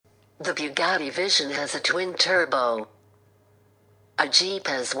The Bugatti Vision has a twin turbo. A Jeep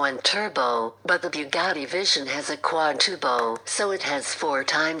has one turbo, but the Bugatti Vision has a quad turbo, so it has 4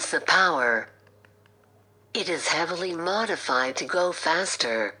 times the power. It is heavily modified to go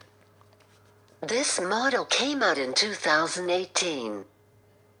faster. This model came out in 2018.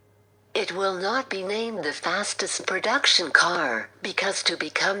 It will not be named the fastest production car, because to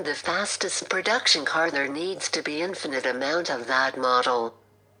become the fastest production car there needs to be infinite amount of that model.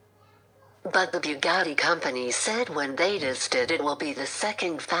 But the Bugatti company said when they tested it will be the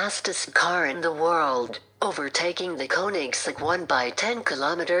second fastest car in the world, overtaking the Koenigsegg 1 by 10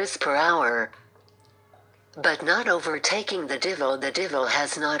 kilometers per hour. But not overtaking the Divo. The Divo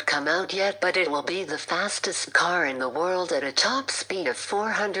has not come out yet, but it will be the fastest car in the world at a top speed of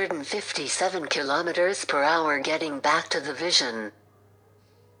 457 kilometers per hour. Getting back to the Vision.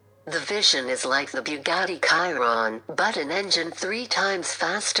 The Vision is like the Bugatti Chiron, but an engine 3 times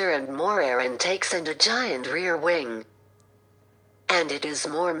faster and more air intakes and a giant rear wing. And it is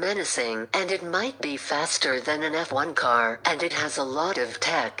more menacing, and it might be faster than an F1 car, and it has a lot of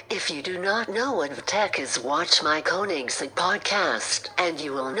tech. If you do not know what tech is, watch my Koenigsegg podcast, and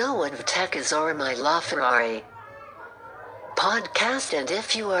you will know what tech is, or my LaFerrari podcast. And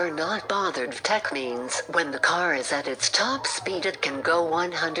if you are not bothered, tech means when the car is at its top speed it can go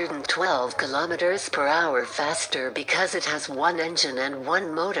 112 kilometers per hour faster because it has one engine and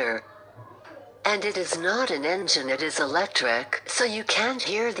one motor. And it is not an engine, it is electric, so you can't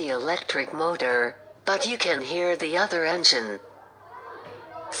hear the electric motor, but you can hear the other engine.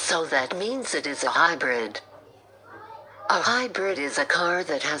 So that means it is a hybrid. A hybrid is a car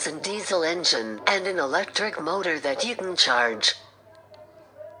that has a diesel engine and an electric motor that you can charge.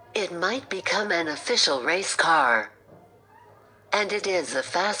 It might become an official race car. And it is the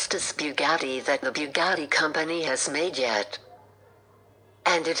fastest Bugatti that the Bugatti company has made yet.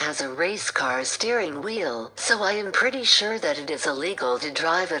 And it has a race car steering wheel, so I am pretty sure that it is illegal to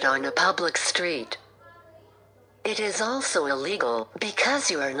drive it on a public street. It is also illegal because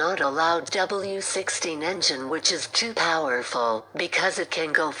you are not allowed W16 engine, which is too powerful, because it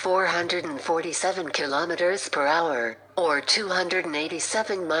can go 447 kilometers per hour, or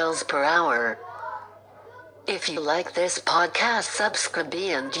 287 miles per hour. If you like this podcast, subscribe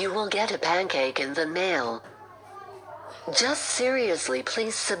and you will get a pancake in the mail. Just seriously,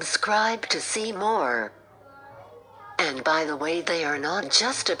 please subscribe to see more. And by the way, they are not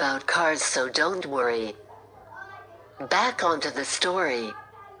just about cars, so don't worry. Back onto the story.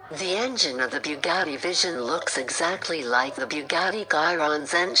 The engine of the Bugatti Vision looks exactly like the Bugatti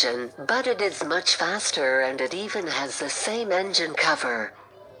Chiron's engine, but it is much faster, and it even has the same engine cover.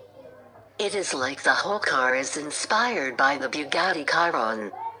 It is like the whole car is inspired by the Bugatti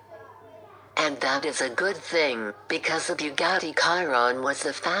Chiron. And that is a good thing, because the Bugatti Chiron was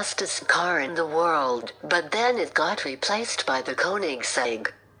the fastest car in the world, but then it got replaced by the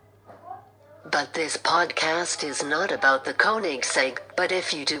Koenigsegg. But this podcast is not about the Koenigsegg, but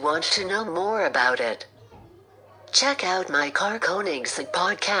if you do want to know more about it, check out my Car Koenigsegg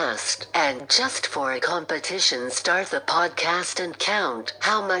podcast, and just for a competition, start the podcast and count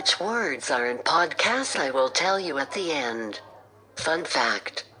how much words are in podcast. I will tell you at the end. Fun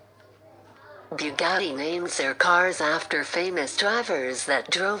fact. Bugatti names their cars after famous drivers that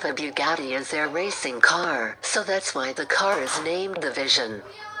drove a Bugatti as their racing car, so that's why the car is named the Vision.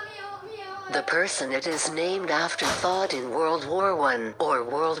 The person it is named after fought in World War I or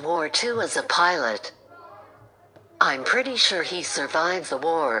World War II as a pilot. I'm pretty sure he survived the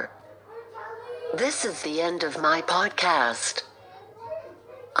war. This is the end of my podcast.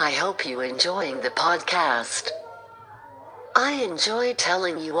 I hope you enjoying the podcast. I enjoy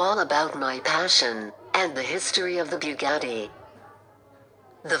telling you all about my passion and the history of the Bugatti.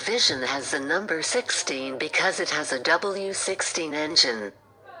 The Vision has the number 16 because it has a W16 engine.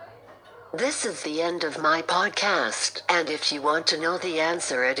 This is the end of my podcast, and if you want to know the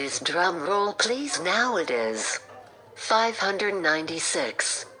answer, it is drum roll please. Now it is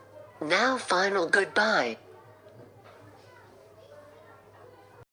 596. Now final goodbye.